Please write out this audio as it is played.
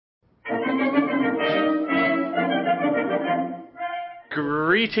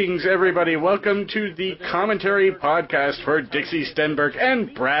Greetings, everybody. Welcome to the commentary podcast for Dixie, Stenberg,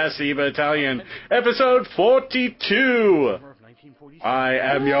 and Brassy Battalion, episode 42. I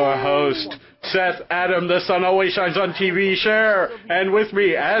am your host, Seth Adam, the sun always shines on TV, Sher. And with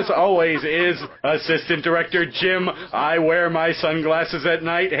me, as always, is Assistant Director Jim, I wear my sunglasses at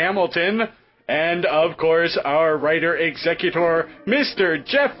night, Hamilton. And, of course, our writer-executor, Mr.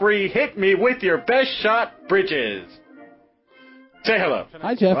 Jeffrey, hit me with your best shot, Bridges. Say hello.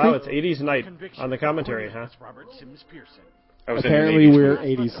 Hi, Jeffrey. Wow, it's 80s night on the commentary, huh? Apparently we're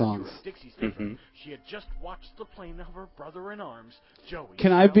 80s songs. Mm-hmm.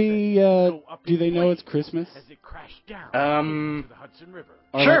 Can I be, do they know it's Christmas? Or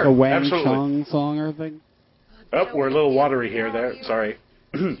sure, like a Wang absolutely. Chung song or thing? Oh, we're a little watery here, there. Sorry.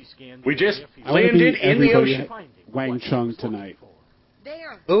 We just landed in the ocean. Wang Chung tonight.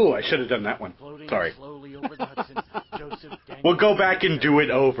 Oh, I should have done that one. Sorry. We'll go back and do it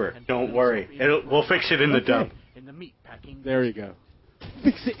over. Don't worry. We'll fix it in the dub. There you go.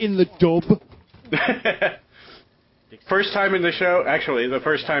 Fix it in the dub. First time in the show, actually, the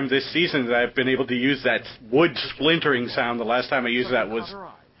first time this season that I've been able to use that wood splintering sound. The last time I used that was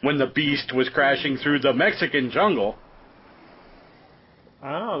when the beast was crashing through the Mexican jungle.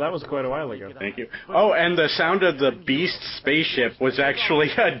 Oh, that was quite a while ago. Thank you. Oh, and the sound of the beast spaceship was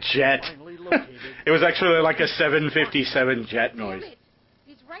actually a jet. It was actually like a 757 jet noise.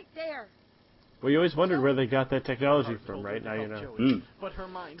 He's right there. Well, you always wondered where they got that technology from, right? Now you know.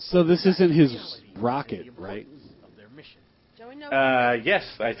 So this isn't his rocket, right? Yes,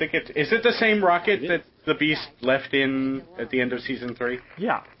 I think it is. It the same rocket that the beast left in at the end of season 3?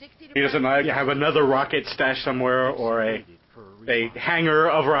 Yeah. He doesn't have another rocket stashed somewhere or a hangar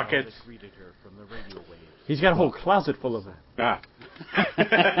of rockets. He's got a whole closet full of them. Ah.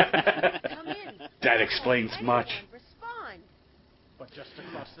 That explains much. But just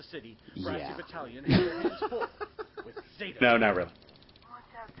across the city, Brassy Battalion has their hands full with Zeta. No, not really. Watch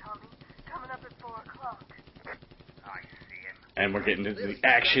out, Tommy. Coming up at 4 o'clock. I see him. And we're getting into the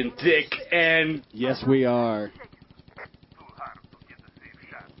action thick, and Yes, we are.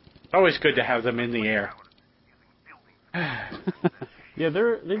 always good to have them in the air. Yeah,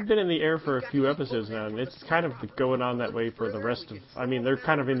 they've been in the air for a few episodes now, and it's kind of going on that way for the rest of... I mean, they're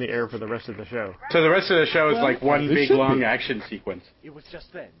kind of in the air for the rest of the show. So the rest of the show is like one it big, should long be. action sequence.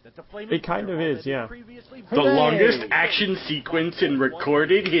 It kind of is, yeah. The longest action sequence in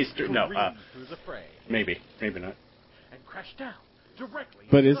recorded history. No, maybe not.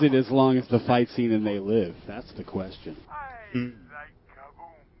 But is it as long as the fight scene in They Live? That's the question.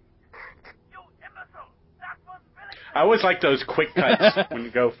 I always like those quick cuts when you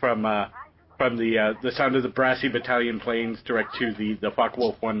go from the sound of the Brassy Battalion planes direct to the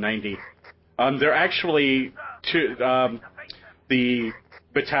Focke-Wulf 190. They're actually the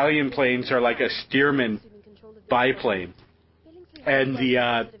battalion planes are like a Stearman biplane, and the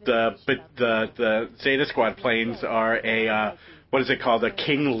Zeta Squad planes are a what is it called? A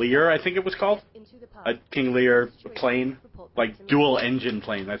King Lear, I think it was called. A King Lear plane, like dual engine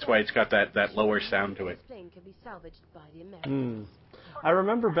plane. That's why it's got that lower sound to it. I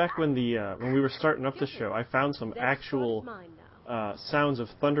remember back when when we were starting up the show, I found some actual sounds of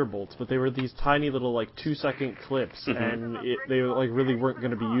thunderbolts, but they were these tiny little 2-second clips, and they really weren't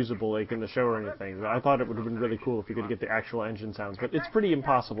going to be usable in the show or anything. I thought it would have been really cool if you could get the actual engine sounds, but it's pretty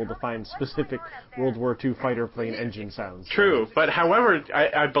impossible to find specific World War II fighter plane engine sounds. True, but however,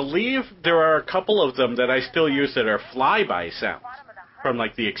 I believe there are a couple of them that I still use that are flyby sounds from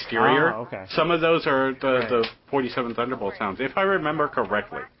the exterior. Okay. Some of those are the 47 Thunderbolt sounds, if I remember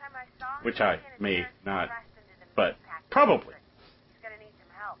correctly, which I may not, but probably.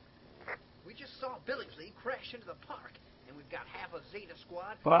 We just saw Billingsley crash into the park, and we've got half a Zeta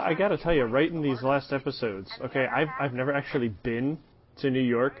Squad. Well, I gotta tell you, right in these last episodes, okay, I've never actually been to New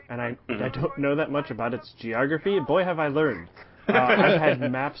York, and I don't know that much about its geography. Boy, have I learned. I've had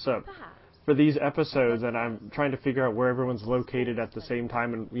maps up for these episodes, and I'm trying to figure out where everyone's located at the same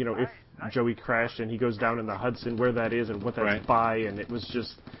time, and if Joey crashed and he goes down in the Hudson, where that is and what that's by, and it was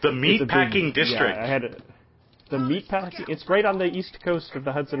just the meatpacking district. Yeah, I had the meatpacking. It's right on the east coast of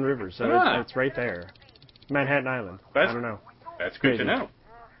the Hudson River, so it's right there, Manhattan Island. I don't know. That's good to know.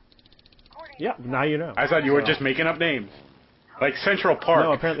 Yeah, now you know. I thought you were just making up names, like Central Park.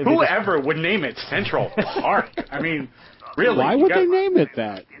 No, apparently whoever would name it Central Park? I mean, really? Why would they name it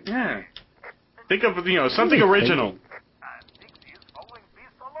that? Yeah. Think of something original. Dixie is following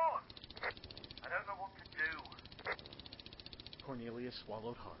Beast alone. I don't know what to do. Cornelius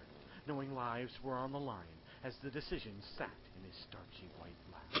swallowed hard, knowing lives were on the line as the decision sat in his starchy white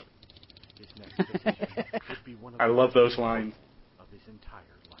lap. His next decision would be one of I love those lines. Of his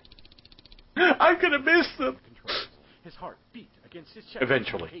I'm gonna miss them. His heart beat against his chest.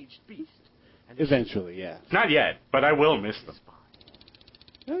 Eventually. Caged beast. And Eventually, yeah. Not yet, but I will miss them.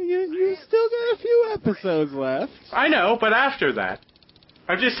 Well, you still got a few episodes left. I know, but after that,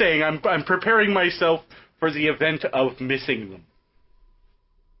 I'm just saying I'm preparing myself for the event of missing them.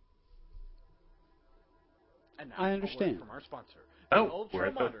 And now, I understand. From our sponsor, Oh, we're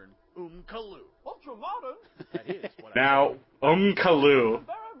at the... ultra-modern Umkalu. Ultra-modern? That is what Now, Umkalu.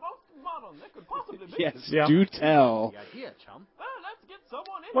 Very most modern they could possibly be. Yes, Yeah. do tell. the idea, chum. Let's get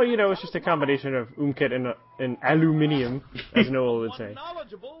someone in Well, here it's to just a tell us combination of Umket and aluminium, as Noel would say.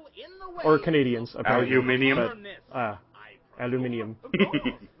 knowledgeable in the way Or Canadians, apparently. Aluminium. But, aluminium. Of course,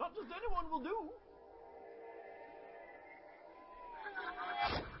 not just anyone will do.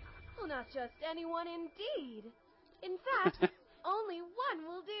 Well, not just anyone, indeed. In fact, only one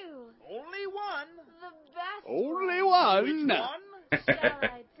will do. Only one. The best Only one. one. Shall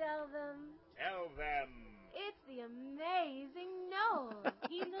I tell them? Tell them. It's the amazing Noel.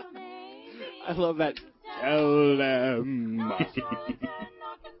 He's amazing. I love that. Tell them.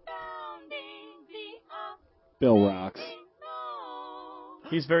 Bill rocks.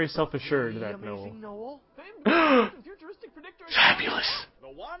 He's very self-assured, that Noel. Noel? Futuristic predictor. Fabulous. The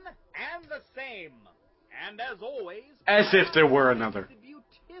one and the same. And as always, As if there were another.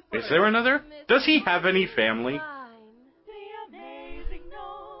 Is there another? Does he have any family?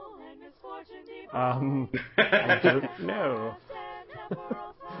 I don't know.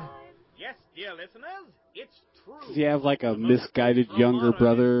 yes, dear listeners, it's true. Does he have like a misguided younger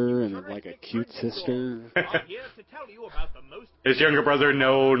brother and like a cute sister? I'm here to tell you about the most His younger brother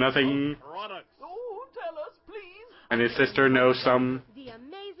know nothing, products. Oh, tell us, please. and his sister know some. The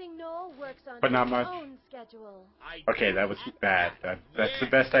amazing Noel works on But not his much. own schedule. Okay, that was bad. That's the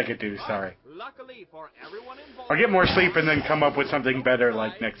best I could do, sorry. Luckily for everyone involved, I'll get more sleep and then come up with something better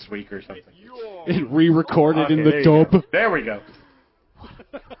like next week or something. And re-recorded in Okay, the there you dub. There we go.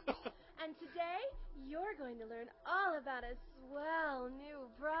 And today, you're going to learn all about a swell new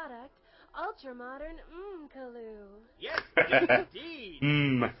product, ultra-modern Umkalu. Yes, yes,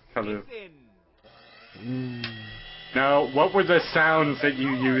 indeed. Hello. Listen. Now, what were the sounds that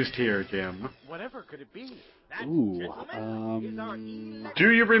you used here, Jim? Whatever could it be? That, Ooh, gentlemen, is our electric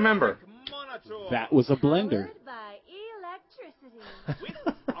Do you remember? monitor. That was a blender. Powered by electricity. With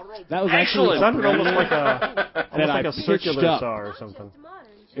a robot. That was It actually a sounded almost blender like that I a pitched circular up. saw or something. Just modern.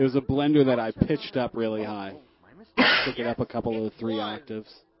 It was a blender that I pitched up really high. My mistake. Took it up a couple of 3 octaves.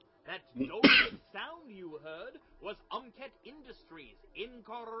 That dopey sound you heard was Umket Industries'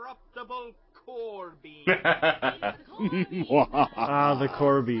 incorruptible core beam. The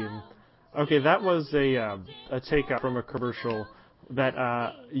core beam. Okay, that was a take from a commercial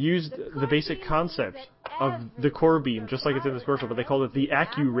that used the basic concept of the core beam, just like it's in this commercial, but they called it the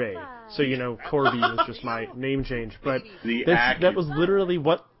Accu-Ray. So, core beam is just my name change. But that was literally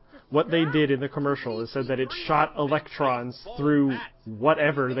what they did in the commercial. It said that it shot electrons through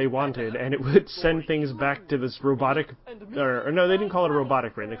whatever they wanted, and it would send things back to this robotic... Or no, they didn't call it a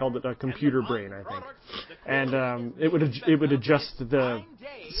robotic brain. They called it a computer brain, I think. And it would adjust the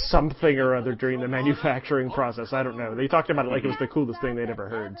something or other during the manufacturing process. I don't know. They talked about it like it was the coolest thing they'd ever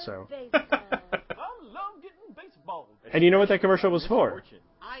heard, so... I love getting baseball. And you know what that commercial was for?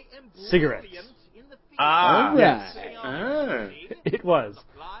 I am Cigarettes. brilliant in the field. Ah, Yes. It was.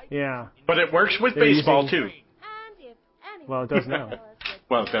 Yeah. But it works with They're baseball, using- too. And if anyone Well, it does now. can tell us what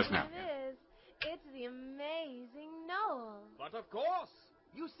Well, it does now. it is, it's the amazing Noel. But of course,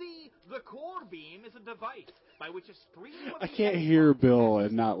 you see, the core beam is a device by which a stream of I can't hear Bill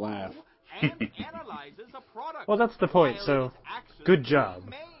and not laugh. and analyzes a product. Well, that's the point, while so it's actually good job.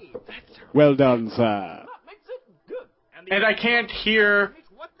 being made. Well done, sir. That makes it good. the And I can't hear it's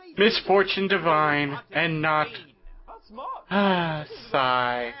what they do Misfortune with the Divine robotic and not... brain. How smart.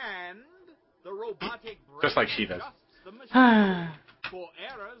 sigh. And the robotic brain Just like she does. adjusts the machine for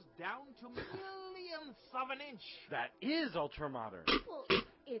errors down to millionths of an inch. That is ultra-modern. Well,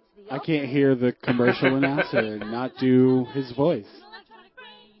 it's the I can't hear the commercial announcer not do his voice.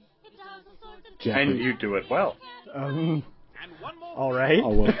 And Jeffrey. you do it well. And one more All thing. right. Oh,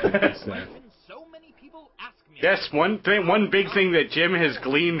 what did he say? When so many people ask me Yes, one big thing that Jim has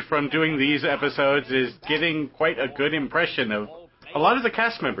gleaned from doing these episodes is getting quite a good impression of a lot of the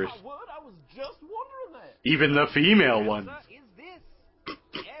cast members, what, I was just wondering that. even the female ones. Is this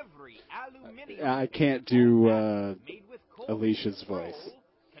every aluminium I can't do made with coal Alicia's voice.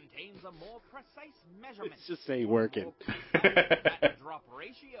 contains a more precise measurement. It's just ain't working. That drop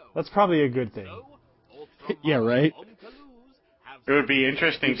ratio. That's probably a good thing. So, ultra Yeah, right? It would be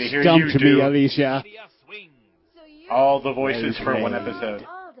interesting to hear Stumped you me, do Alicia. swings. So you all the voices for one Okay. episode.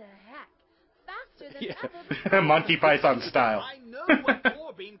 all the heck. Monty Python style. I know what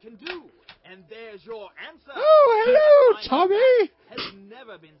Corbeam can do, and there's your answer. Oh, hello, Tommy. Has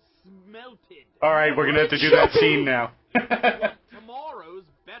never been smelted. All right, we're gonna have to do that scene now. Tomorrow's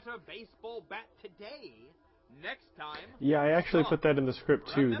better baseball bat today. Next time. Yeah, I actually put that in the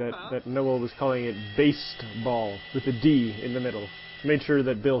script too, that Noel was calling it based ball with a D in the middle. Made sure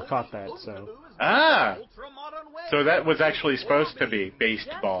that Bill caught that, so. Ah! So that was actually supposed to be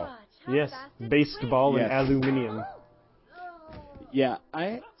based ball. Yes, based ball in aluminium. Yeah,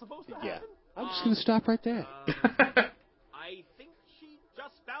 I'm just gonna stop right there. I think she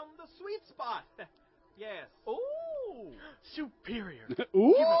just found the sweet spot. Yes. Ooh! Superior.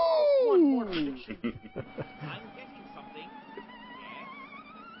 Ooh! Give us one more prediction. I'm getting something.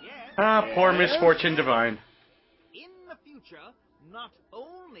 Yes. Ah, poor misfortune divine. In the future, not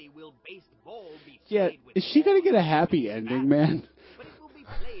only will baseball be Yeah, played with is she gonna get a happy ending, man? but it will be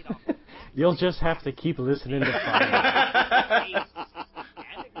played off of You'll just have to keep listening to Fire.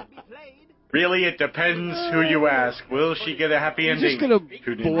 and it can be played. Really, it depends who you ask. Will she get a happy You're ending? just gonna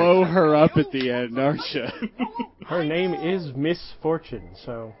blow her up at the end, aren't you? Her name is Miss Fortune,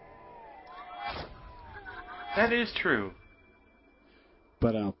 so. That is true.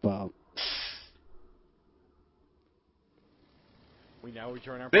 But We now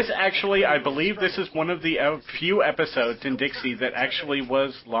return our This actually, I believe this is one of the few episodes in Dixie that actually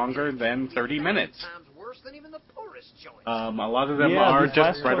was longer than 30 minutes. A lot of them are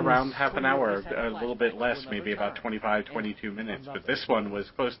just right around half an hour, a little bit less, maybe about 25, 22 minutes. But this one was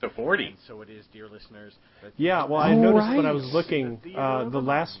close to 40. So it is, dear listeners. Yeah, well, I noticed when I was looking, the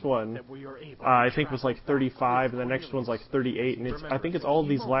last one, I think was like 35, and the next one's like 38, and I think it's all of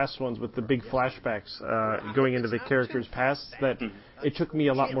these last ones with the big flashbacks going into the characters' pasts that it took me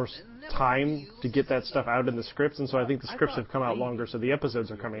a lot more time to get that stuff out in the scripts, and so I think the scripts have come out longer, so the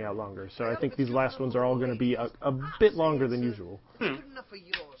episodes are coming out longer. So I think these last ones are all going to be a bit longer than usual.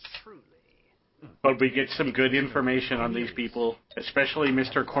 But we get some good information on these people, especially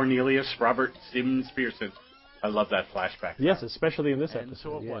Mr. Cornelius Robert Sims Pearson. I love that flashback. Yes, especially in this episode. And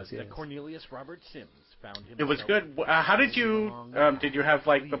so it was yes. that Cornelius Robert Sims found himself. It was good. How did you have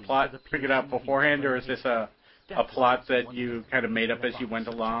like the plot figured out beforehand, or is this a plot that you kind of made up as you went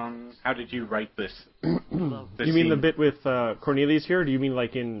along? How did you write this? You mean the bit with Cornelius here, or do you mean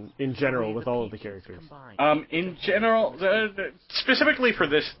like in general with all of the characters? In general, specifically for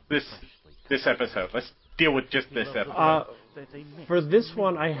this episode. Let's deal with just this episode. For this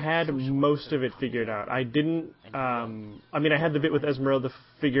one, I had most of it figured out. I didn't. I mean, I had the bit with Esmeralda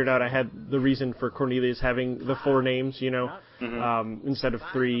figured out. I had the reason for Cornelius having the 4 names, instead of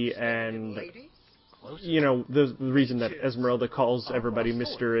 3, and the reason that Esmeralda calls everybody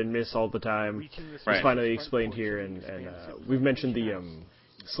Mr. and Miss all the time is finally explained here, and we've mentioned the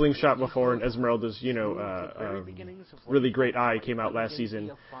slingshot before, and Esmeralda's really great eye came out last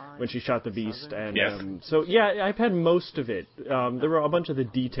season when she shot the beast, and so yeah, I've had most of it. There were a bunch of the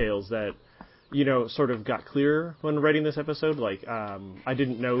details that sort of got clearer when writing this episode. Like I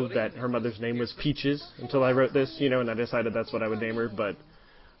didn't know that her mother's name was Peaches until I wrote this, and I decided that's what I would name her, but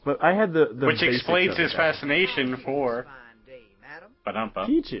I had the which explains his fascination for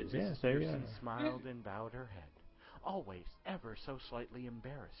Peaches. Yes, there you go. Smiled and bowed her head, always ever so slightly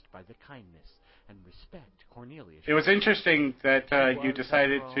embarrassed by the kindness and respect Cornelius. It was interesting that you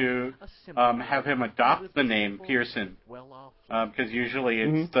decided to have him adopt the name Pearson, because usually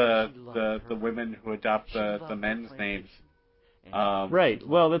it's the women who adopt the men's names. Right.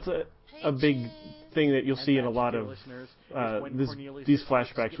 Well, that's a big thing that you'll see in a lot of these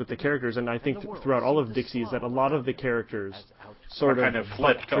flashbacks with the characters, and I think throughout all of Dixie is that a lot of the characters sort of kind of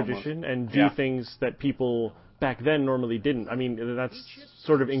flipped tradition and do things that people back then normally didn't. I mean, that's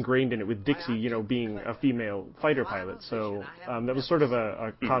sort of ingrained in it with Dixie, being a female fighter pilot. So that was sort of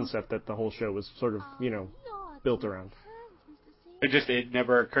a concept that the whole show was sort of, built around. It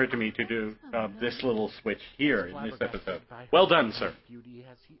never occurred to me to do this little switch here in this episode. Well done, sir.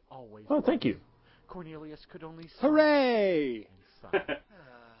 Oh, thank you. Cornelius could only hooray!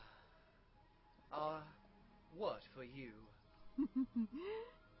 What for you?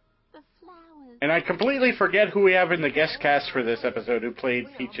 The flowers. And I completely forget who we have in the guest cast for this episode who played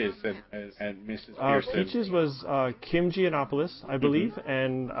Peaches and Mrs. Pearson. Peaches was Kim Giannopoulos, I believe,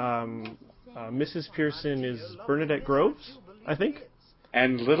 and Mrs. Pearson is Bernadette Groves, I think.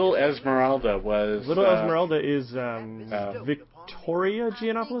 And Little Esmeralda was... Little Esmeralda is Victoria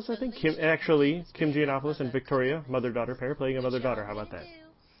Giannopoulos, I think. Kim Giannopoulos and Victoria, mother-daughter pair, playing a mother-daughter. How about that?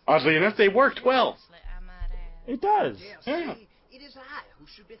 Oddly enough, they worked well. It does. Yeah. It is I who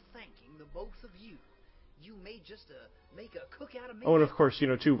should be thanking the both of you. You made just to make a cook out of me? Oh, and of course,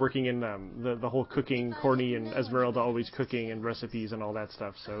 too, working in the whole cooking, Corny and Esmeralda always cooking and recipes and all that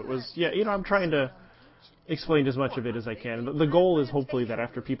stuff. So it was, I'm trying to explain as much of it as I can. The goal is hopefully that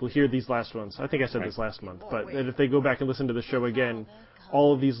after people hear these last ones, I think I said this last month, but that if they go back and listen to the show again,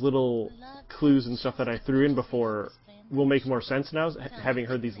 all of these little clues and stuff that I threw in before will make more sense now, having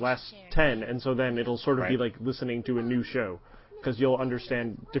heard these last 10, and so then it'll sort of be like listening to a new show, because you'll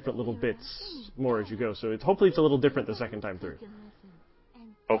understand different little bits more as you go. So hopefully it's a little different the second time through.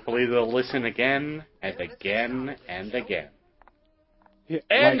 Hopefully they'll listen again and again and again. Yeah,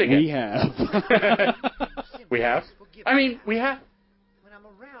 and like again. we have. We have? I mean, we have. When I'm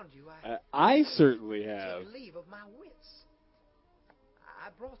around you, I certainly have. take leave of my wits. I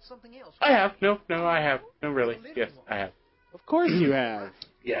brought something else. I have. No, I have. No, really. Yes, I have. Of course you have.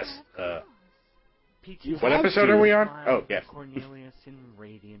 Yes. Peaches What have episode to. are we on? smiled Oh, at yes. Cornelius in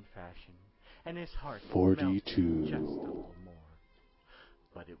radiant fashion, and his heart 42. melted just a little more.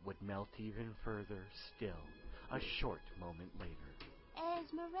 But it would melt even further still, a short moment later.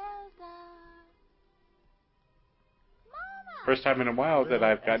 Esmeralda. First time in a while that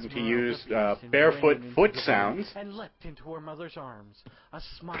I've gotten to use Esmeralda barefoot ran into foot the room sounds. and leapt into her mother's arms, a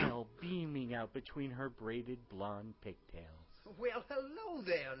smile beaming out between her braided blonde pigtails. Well, hello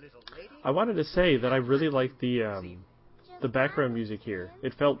there, little lady. I wanted to say that I really liked the background music here.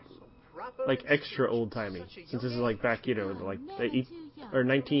 It felt like extra old-timey, since this is like back, like the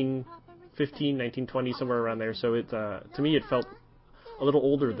 1915, 1920, somewhere around there. So it, to me, it felt a little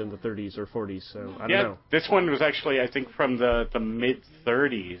older than the 30s or 40s. So I don't know. This one was actually, I think, from the mid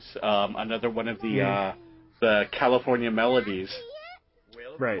 30s. Another one of the California melodies.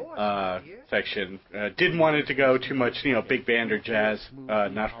 Right. Section. Didn't want it to go too much, big band or jazz,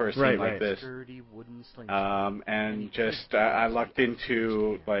 not for a scene like this. And just, I lucked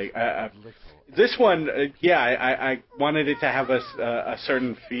into, like, this one, I wanted it to have a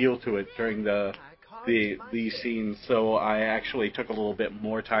certain feel to it during these scenes, so I actually took a little bit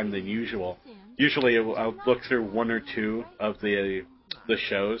more time than usual. Usually I'll look through one or two of the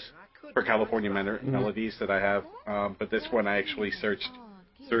shows for California melodies that I have, but this one I actually searched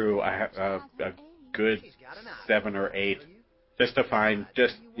through a good 7 or 8 just to find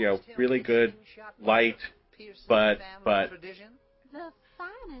really good, light but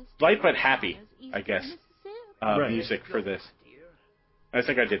happy, I guess, music for this. I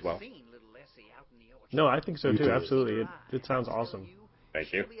think I did well. No, I think so too. Absolutely, it sounds awesome.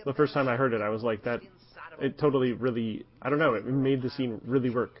 Thank you. The first time I heard it, I was like, that. It totally, really, I don't know. It made the scene really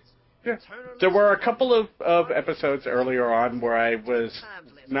work. Yeah. There were a couple of episodes earlier on where I was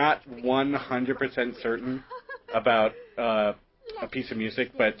not 100% certain about a piece of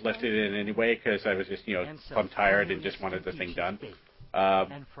music, but left it in anyway because I was just, I'm tired and just wanted the thing done.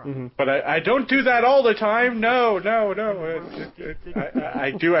 But I don't do that all the time. No.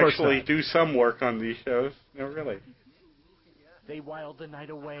 I do actually do some work on these shows. No, really. They whiled the night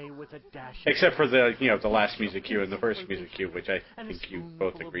away with a dash. Except for the last music cue and the first music cue, which I think you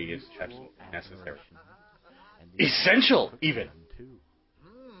both agree is absolutely necessary, essential, even.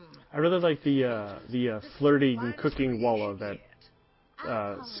 I really like the flirting cooking walla that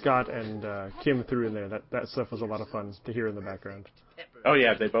Scott and Kim threw in there. That stuff was a lot of fun to hear in the background. Oh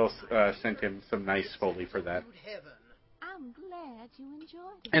yeah, they both sent him some nice Foley for that. I'm glad you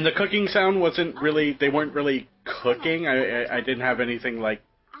enjoyed it. And the cooking sound they weren't really cooking. I didn't have anything like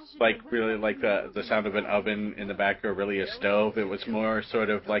really like the sound of an oven in the back or really a stove. It was more sort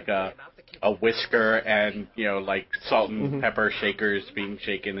of like a whisker and, like salt and pepper shakers being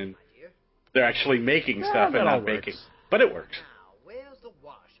shaken, and they're actually making stuff and not baking. But it works.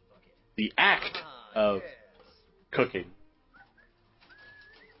 The act of cooking.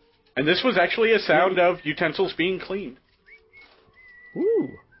 And this was actually a sound of utensils being cleaned. Ooh.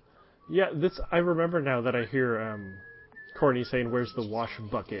 Yeah, I remember now that I hear Courtney saying, "Where's the wash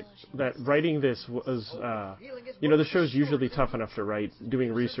bucket?" That writing this was, the show's usually tough enough to write,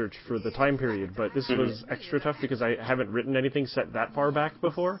 doing research for the time period, but this was extra tough because I haven't written anything set that far back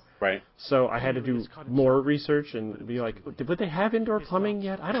before. Right. So I had to do more research and be like, would they have indoor plumbing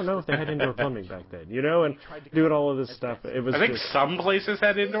yet? I don't know if they had indoor plumbing back then, and doing all of this stuff. It was. I think some places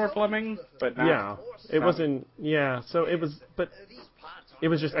had indoor plumbing, but not. Yeah, it wasn't. Yeah, so it was, but. It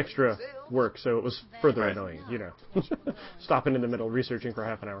was just extra work, so it was further annoying, Stopping in the middle, researching for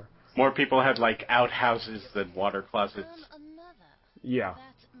half an hour. More people had, outhouses than water closets. Yeah.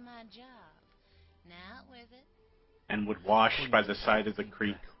 And would wash by the side of the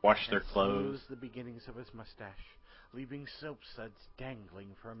creek, wash their clothes. The beginnings of his mustache, leaving soap suds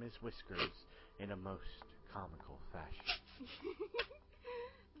dangling from his whiskers in a most comical fashion.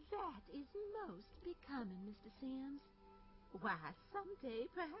 That is most becoming, Mr. Sims. Why, someday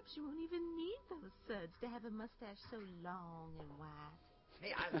perhaps you won't even need those suds to have a mustache so long and white.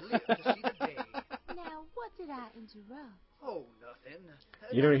 Hey, I live to see the day. Now, what did I interrupt? Oh, nothing.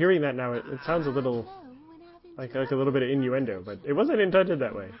 You know, hearing that now, it sounds a little like a little bit of innuendo, but it wasn't intended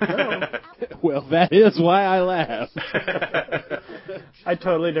that way. No. Well, that is why I laughed. I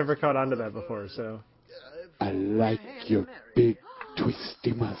totally never caught on to that before, so. I like your big,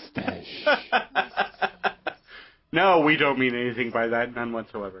 twisty mustache. No, we don't mean anything by that, none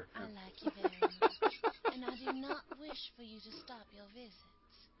whatsoever. I like you very much, and I do not wish for you to stop your visits.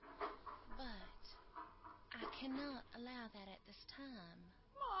 But I cannot allow that at this time.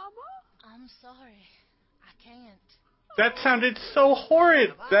 Mama? I'm sorry. I can't. That sounded so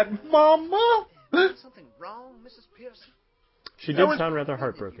horrid. That mama. Something wrong, Mrs. Pearson? She did sound rather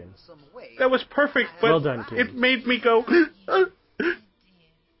heartbroken. That was perfect, but well done, Kim. It made me go. It's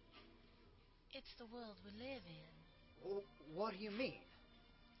the world we live in. What do you mean?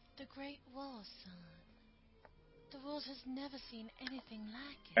 The Great War, son. The world has never seen anything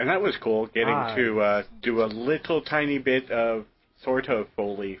like it. And that was cool, getting to do a little tiny bit of sort of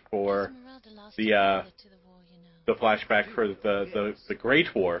Foley for the flashback for the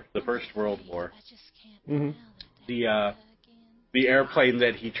Great War, the First World War. Mm-hmm. The airplane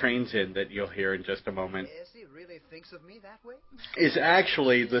that he trains in, that you'll hear in just a moment, He really thinks of me that way? is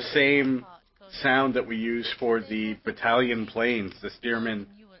actually the same sound that we use for the battalion planes, the Stearman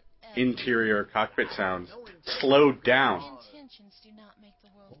interior cockpit sounds, slowed down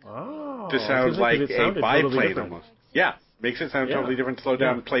to sound like a biplane totally almost. Yeah, makes it sound totally different, slowed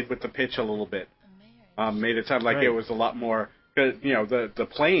down, played with the pitch a little bit. Made it sound like it was a lot more, you know, the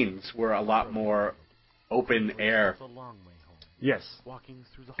planes were a lot more open air. Yes.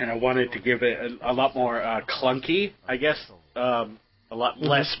 And I wanted to give it a lot more clunky, I guess, a lot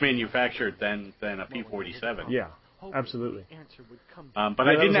less manufactured than a P-47. Yeah, absolutely. But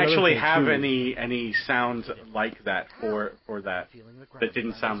I didn't actually have any sounds like that for that. That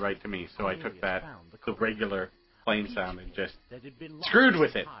didn't sound right to me, so I took the regular plane sound and just screwed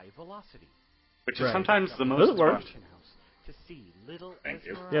with it. Which is sometimes the most fun. Thank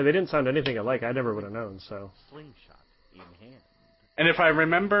you. Yeah, they didn't sound anything alike. I never would have known, so. And if I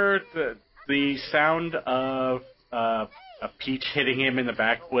remember, the sound of a peach hitting him in the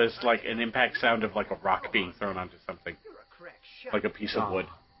back was like an impact sound of like a rock being thrown onto something. Like a piece of wood.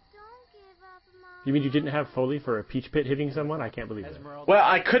 You mean you didn't have Foley for a peach pit hitting someone? I can't believe that. Well,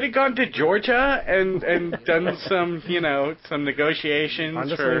 I could have gone to Georgia and done some, you know, some negotiations on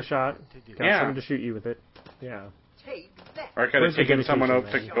the slingshot. Got someone to shoot you with it. Yeah. Or I could have taken someone out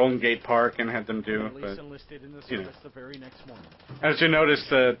to Golden Gate Park and had them do it, but, you know. As you notice,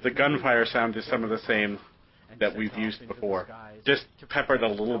 the gunfire sound is some of the same that we've used before. Just peppered a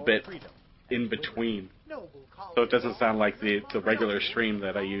little bit in between. So it doesn't sound like the regular stream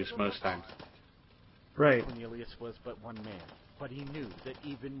that I use most times. Right. Cornelius was but one man, but he knew that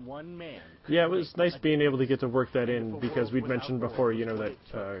even one man. Yeah, it was nice being able to get to work that in because we'd mentioned before, you know, that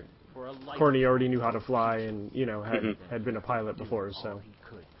Corny already knew how to fly and, you know, had been a pilot before, so.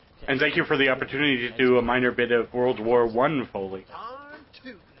 And thank you for the opportunity to do a minor bit of World War I Foley.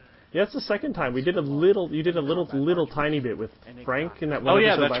 Yeah, it's the second time. You did a little tiny bit with Frank in that one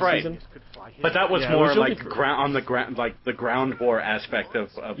episode that's last right. season. But that was more like on the ground, like the ground war aspect of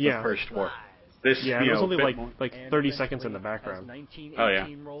the First War. This, it was only like 30 seconds in the background. Oh yeah.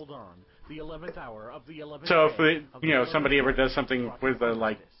 So if somebody ever does something with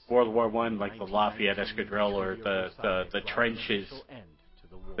like World War I, like the Lafayette Escadrille or the trenches,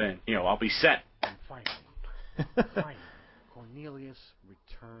 then I'll be set. And finally, Cornelius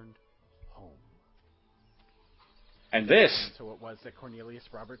returned home. And this. And so it was that Cornelius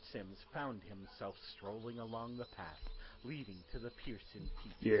Robert Sims found himself strolling along the path leading to the Pearson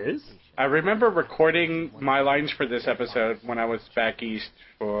Peak. Yes. I remember recording my lines for this episode when I was back east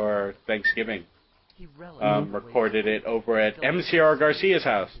for Thanksgiving. Recorded it over at MCR Garcia's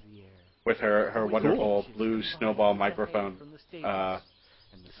house with her wonderful blue snowball microphone.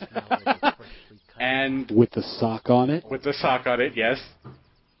 And with the sock on it? With the sock on it, yes.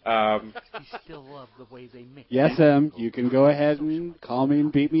 Yes, you can go ahead and call me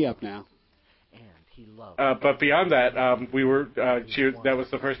and beat me up now. But beyond that, we were. That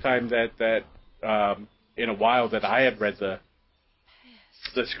was the first time that in a while that I had read the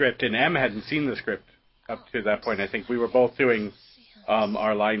script, and Em hadn't seen the script up to that point. I think we were both doing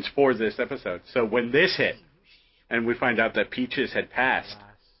our lines for this episode. So when this hit, and we find out that Peaches had passed,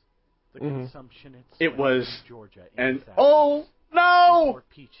 it was an oh no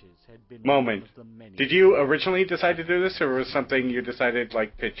moment. Did you originally decide to do this, or was something you decided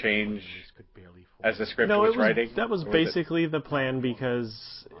like to change as the script No, was writing? that was basically the plan,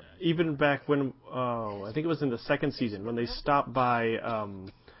 because even back when, I think it was in the second season, when they stopped by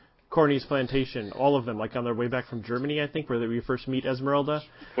Corny's plantation, all of them, like on their way back from Germany, I think, where we first meet Esmeralda.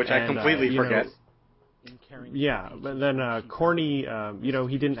 Which I completely forget. Yeah, but then Corny,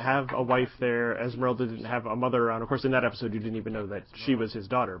 he didn't have a wife there. Esmeralda didn't have a mother around. Of course, in that episode, you didn't even know that she was his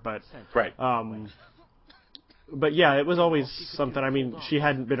daughter. But right. But yeah, it was always something. I mean, she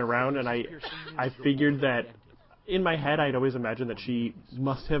hadn't been around, and I figured that in my head, I'd always imagined that she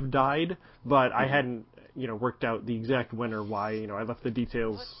must have died, but I hadn't, worked out the exact when or why. I left the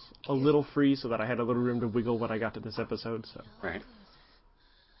details a little free so that I had a little room to wiggle when I got to this episode. So. Right.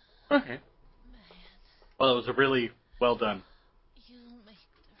 Okay. Well, it was a really well done.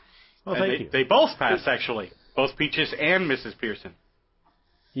 Well, thank you. They both passed, actually. Both Peaches and Mrs. Pearson.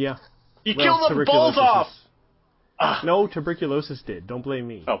 Yeah. You killed them both off! No, tuberculosis did. Don't blame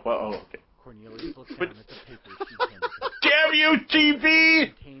me. Oh, okay. Damn you,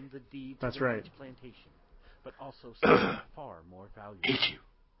 TV! That's right. But also something far more valuable. Hate you.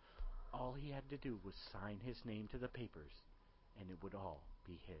 All he had to do was sign his name to the papers, and it would all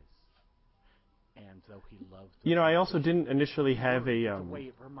be his. And though he loved I also didn't initially have a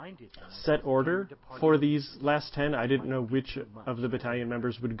set order for these last 10. I didn't know which of the battalion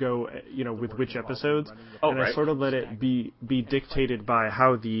members would go, with which episodes. I sort of let it be dictated by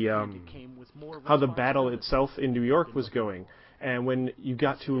how the battle itself in New York was going. And when you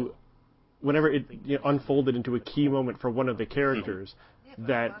got to, whenever it unfolded into a key moment for one of the characters,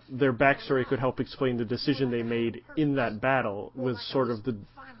 that their backstory could help explain the decision they made in that battle was sort of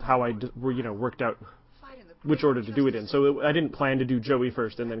how I worked out which order to do it in. So I didn't plan to do Joey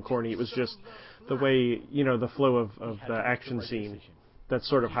first and then Corny. It was just the way, the flow of the action scene. That's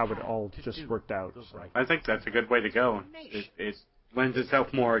sort of how it all just worked out. So. I think that's a good way to go. It lends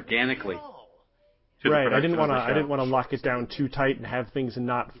itself more organically. Right, I didn't want to lock it down too tight and have things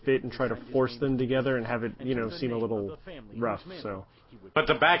not fit and try to force them together and have it, seem a little rough. So, but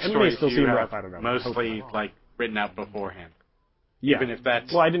the backstory still seem rough. I don't know. Mostly written out beforehand. Yeah. Even if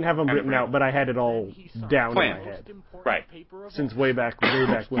that's I didn't have them written out, but I had it all down in my head. Right. Since way back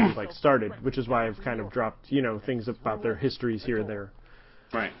when we started, which is why I've kind of dropped things about their histories here and there.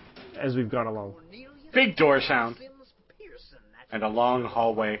 Right. As we've gone along. Big door sound. And a long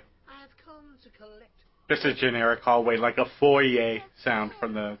hallway. Just a generic hallway, like a foyer sound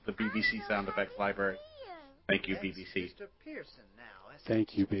from the BBC sound effects library. Thank you, BBC.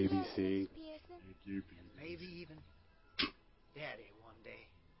 Thank you, BBC. Maybe even Daddy one day.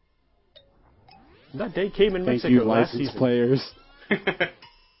 That day came in Mexico Thank you, last licensed season. players.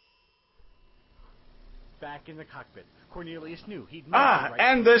 Back in the cockpit, Cornelius knew he'd make the right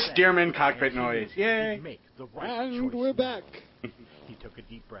and the Stearman cockpit noise. Yay! He'd make the right And choice. we're back. He took a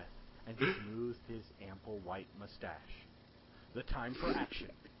deep breath and smoothed his ample white mustache. The time for action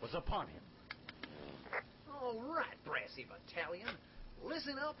was upon him. All right, Brassy Battalion.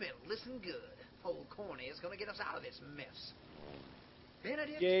 Listen up and listen good. Old Corny is going to get us out of this mess.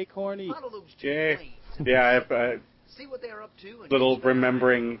 Benedict, Yay, Corny. follow those two Yay. planes. Yeah, I have See what they're up to. And little keep an eye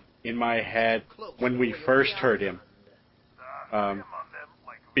remembering in my head when we first heard him.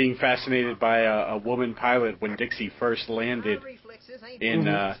 Being fascinated by a woman pilot when Dixie first landed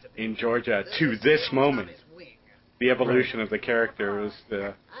in Georgia to this moment. The evolution of the character was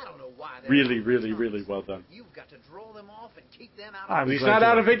really, really, really well done. You've got to draw them off and keep them out of He's not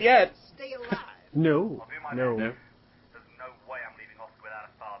out of it yet. Stay alive. No. There's no way I'm leaving Oscar without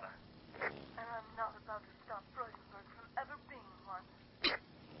a father. And I'm not about to stop Freudenberg from ever being one.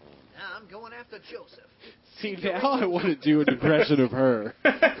 Now I'm going after Joseph. See, now I want to do an impression of her.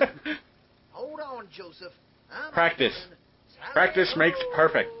 Hold on, Joseph. Practice. Practice makes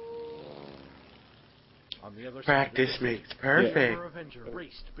perfect. On the other Practice side makes perfect. Yeah.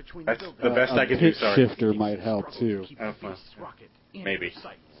 That's the best I can do, pitch sorry. shifter might help, too. Maybe.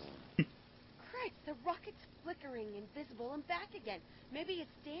 Crick, the rocket's flickering, invisible, and back again. Maybe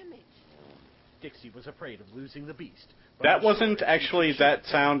it's damaged. Dixie was afraid of losing the beast. That wasn't actually that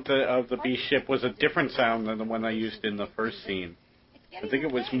sound of the beast ship was a different sound than the one I used in the first scene. I think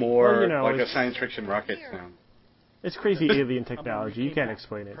it was more like a science fiction rocket sound. It's crazy alien technology. You can't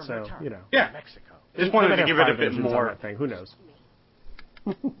explain it, so, Yeah. Just wanted to give it a bit more. Thing. Who knows?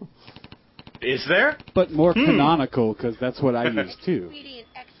 Is there? But more canonical, because that's what I use, too.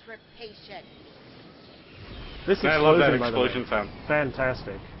 I love that explosion sound.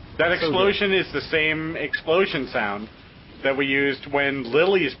 Fantastic. That explosion is the same explosion sound that we used when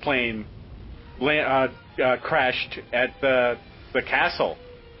Lily's plane crashed at the castle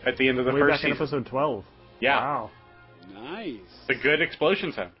at the end of the Way first back season. in episode 12. Yeah. Wow. Nice. It's a good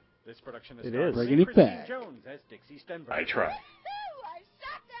explosion sound. This production It is. Bringing it back. Jones as Dixie Stenberg. I try. I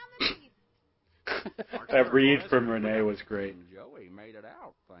shot down the thief. That read from Renee was great. Joey made it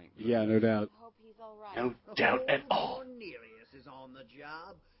out, thank you. Yeah, no doubt. Hope he's all right. No doubt at all. Cornelius is on the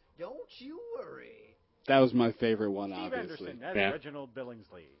job. Don't you worry. That was my favorite one, Steve obviously. Anderson as Yeah. Reginald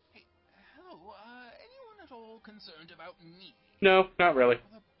Billingsley. Hey, hello, anyone at all concerned about me? No, not really.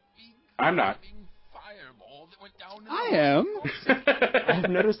 The big I'm not. fireball that went down in I the am. I've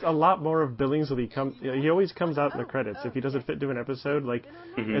noticed a lot more of Billingsley he always comes out in the credits. If he doesn't fit to an episode, like,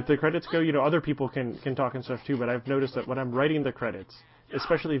 if the credits go, other people can talk and stuff too, but I've noticed that when I'm writing the credits,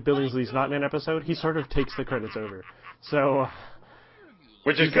 especially if Billingsley's not in an episode, he sort of takes the credits over. So...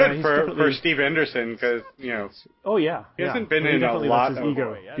 Which is good for Steve Anderson, because, Oh, yeah. he hasn't yeah. been He in a definitely lot lets of... his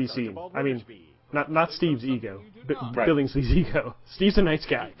ego be seen. I mean, not Steve's ego, but Right. Billingsley's ego. Steve's a nice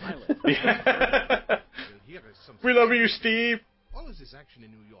guy. We love you, Steve. All of this action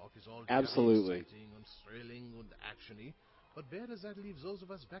in New York is all Absolutely. exciting and thrilling and actiony, but where does that leave those of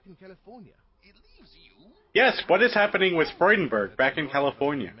us back in California? It leaves you. Yes, what is happening with Freudenberg back in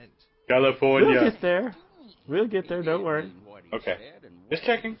California? We'll California. get there. We'll get there, don't worry. Okay. Just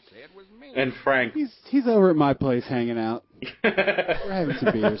checking. And Frank. He's over at my place hanging out. We're having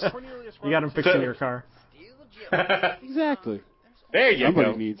some beers. You got him fixing your car. Exactly. There you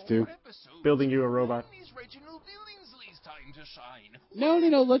Somebody go. needs to. Building you a robot. It's Reginald Billingsley's time to shine.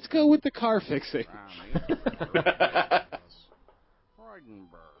 No. Let's go with the car fixing.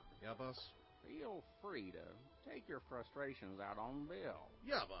 Freudenberg. Yeah, boss? Feel free to take your frustrations out on Bill.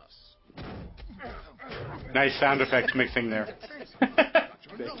 Yeah, boss. Nice sound effects mixing there. Thank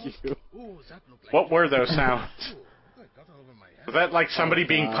you. Ooh, that looked like... What were those sounds? Ooh, I got over my head. Was that like somebody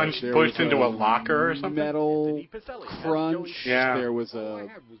being There pushed was into a locker or something? Metal crunch. Yeah. There was a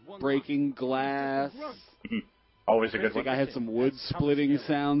breaking glass. Always a I good think one. I had some wood splitting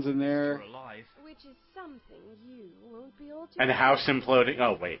sounds in there. Which is something you won't be able to... And a house imploding.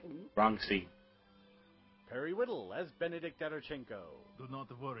 Oh, wait. Wrong scene. Perry Whittle as Benedict Edorchenko. Do not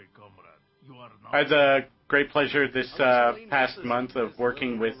worry, comrade. You are not... I had the great pleasure this past month of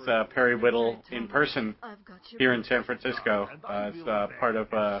working with Perry Whittle in person here in San Francisco as part of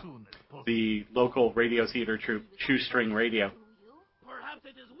the local radio theater troupe, Shoestring Radio.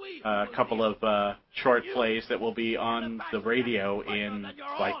 A couple of short plays that will be on the radio in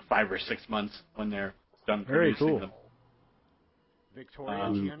like 5 or 6 months when they're done Very producing cool. them. Victoria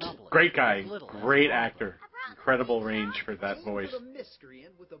Giannopoulos. Great guy, great actor, incredible range for that voice.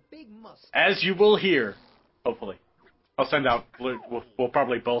 As you will hear, hopefully. I'll send out. We'll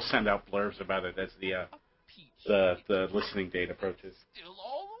probably both send out blurbs about it as the listening date approaches. Still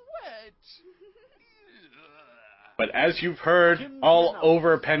all wet. But as you've heard, all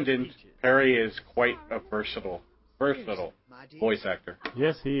over Pendant, Perry is quite a versatile voice actor.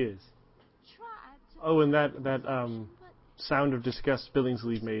 Yes, he is. Oh, and that sound of disgust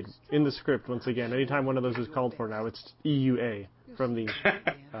Billingsley made in the script, once again, anytime one of those is called for now, it's EUA from the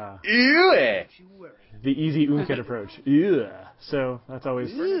EUA! The easy Umket approach. Yeah. So that's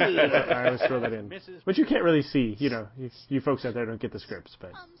always, I always throw that in. But you can't really see, you folks out there don't get the scripts,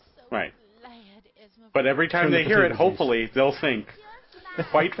 but. Right. But every time they hear it, hopefully, they'll think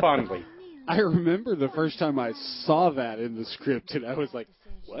quite fondly. I remember the first time I saw that in the script, and I was like,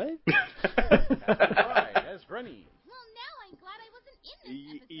 what? As Rennie.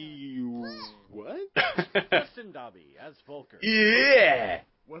 What? Justin Dobby as Volker. Yeah!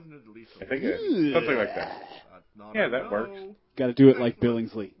 Wasn't it lethal? I think it's something like that. Yeah, that works. Got to do it like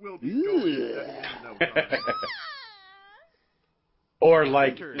Billingsley. We'll be going steady in no time. Or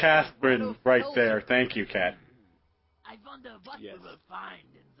like Catherine right there. Thank you, Kat. I wonder what we will find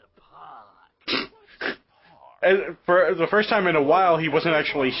in the park. And for the first time in a while, he wasn't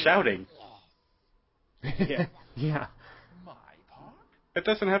actually shouting. Yeah. Yeah. It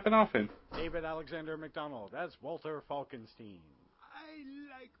doesn't happen often. David Alexander McDonald as Walter Falkenstein.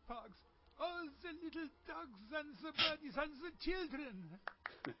 I like parks. All the little dogs and the birdies and the children.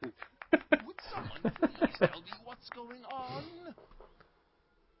 Would someone please tell me what's going on?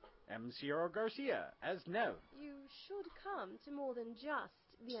 M. Sierra Garcia as Nev. You should come to more than just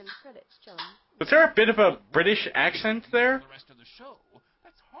the end credits, John. Was there a bit of a British accent there? The rest of the show.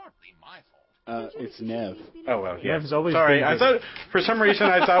 That's hardly my fault. It's Nev. Oh, well, yeah. Nev's always Sorry, been I thought, for some reason,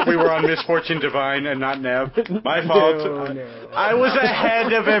 I thought we were on Misfortune Divine and not Nev. My fault. No. I was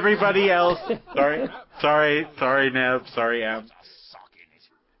ahead of everybody else. Sorry, Nev. Sorry, Am.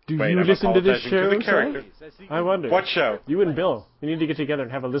 Do Wait, you I'm listen to this apologizing show, to the character. Seth? I wonder. What show? You and Bill. You need to get together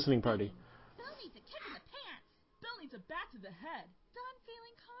and have a listening party. Bill needs a kick in the pants. Bill needs a bat to the head. Done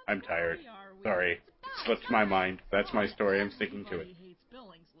feeling I'm tired. Sorry. It slipped my mind. That's my story. I'm sticking to it. Hates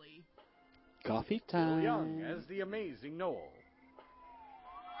Billingsley. Coffee Bill time. Young as the amazing Noel.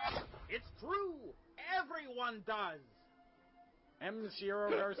 It's true. Everyone does. M.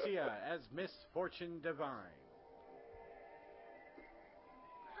 Sierra Garcia as Miss Fortune Divine.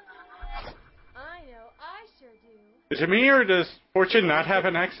 I know, I sure do. Is it me, or does Fortune not have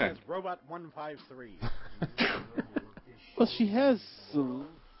an accent? As Robot 153. Well, she has.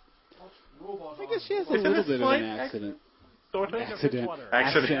 I guess she has a little bit of an accident.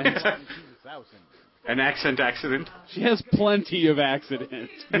 Accident. An accident. She has plenty of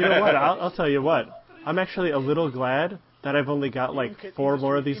accidents. You know what? I'll tell you what. I'm actually a little glad that I've only got like 4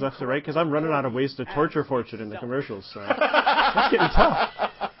 more of these left to write, because I'm running out of ways to torture Fortune in the commercials. So it's getting tough.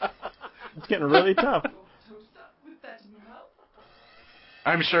 It's getting really tough.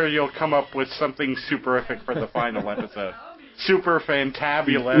 I'm sure you'll come up with something superific for the final episode. Super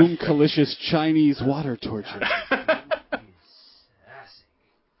fantabulous. Umkalicious Chinese water torture.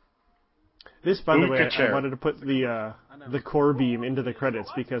 This, by the way, I wanted to put the core beam into the credits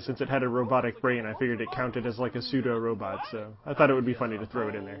because since it had a robotic brain, I figured it counted as like a pseudo robot. So I thought it would be funny to throw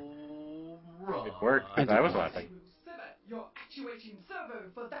it in there. It worked, and I was laughing. You're actuating servo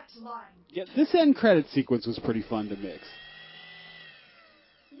for that line. Yeah, this end credit sequence was pretty fun to mix.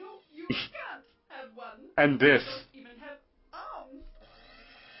 No, you can't have one. And this. You don't even have arms.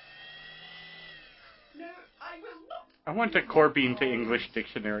 No, I will not. I want a core beam to English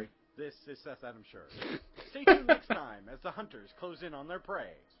dictionary. This is Seth Adam Sher. Stay tuned next time as the hunters close in on their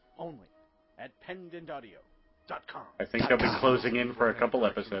prey. Only at pendantaudio.com. I think they'll be closing in for a couple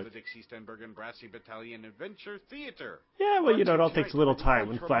episodes. The Dixie, Stenberg, and Brassy Battalion Adventure Theater. Yeah, well, you know, it all takes a little time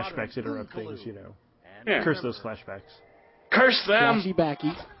when flashbacks interrupt things, you know. Yeah. Curse those flashbacks. Curse them! Flashy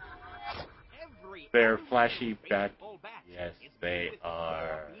backy. They're flashy back. Yes, they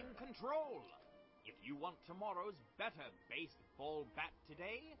are. If you want tomorrow's better baseball bat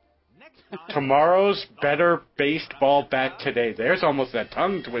today, next time... Tomorrow's better baseball bat today. There's almost a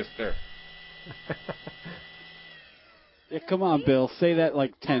tongue twister. Yeah, come on, Bill. Say that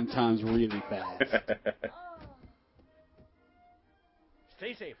like 10 times really fast.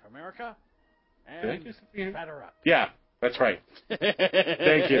 Stay safe, America. Did I And do something? batter up. Yeah, that's right.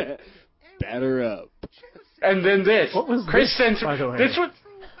 Thank you. Batter up. And then this. What was Chris this, sends by the way? this one.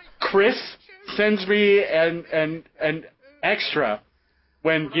 Chris sends me an extra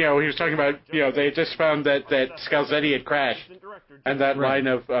when, you know, he was talking about, you know, they just found that Scalzetti had crashed, and that line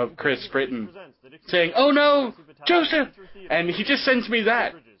of Chris Britton saying, "Oh no, Joseph!" And he just sends me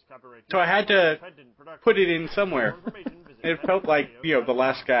that. So I had to put it in somewhere. It felt like, you know, the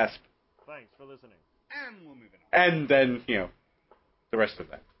last gasp. Thanks for listening. And then, you know, the rest of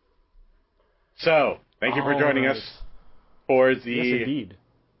that. So, thank you for joining us for the... Yes, indeed.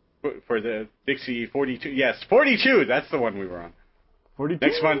 For the Dixie 42. Yes, 42! That's the one we were on. 42?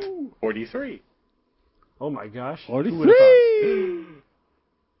 Next month, 43. Oh my gosh. 43!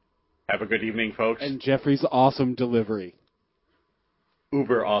 Have a good evening, folks. And Jeffrey's awesome delivery.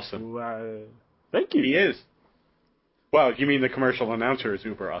 Uber awesome. Thank you. He is. Well, you mean the commercial announcer is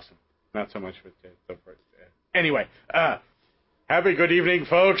uber awesome. Not so much with the first. Anyway, have a good evening,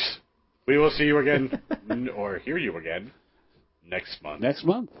 folks. We will see you again, or hear you again, next month. Next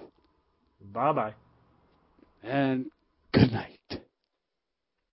month. Bye-bye. And good night.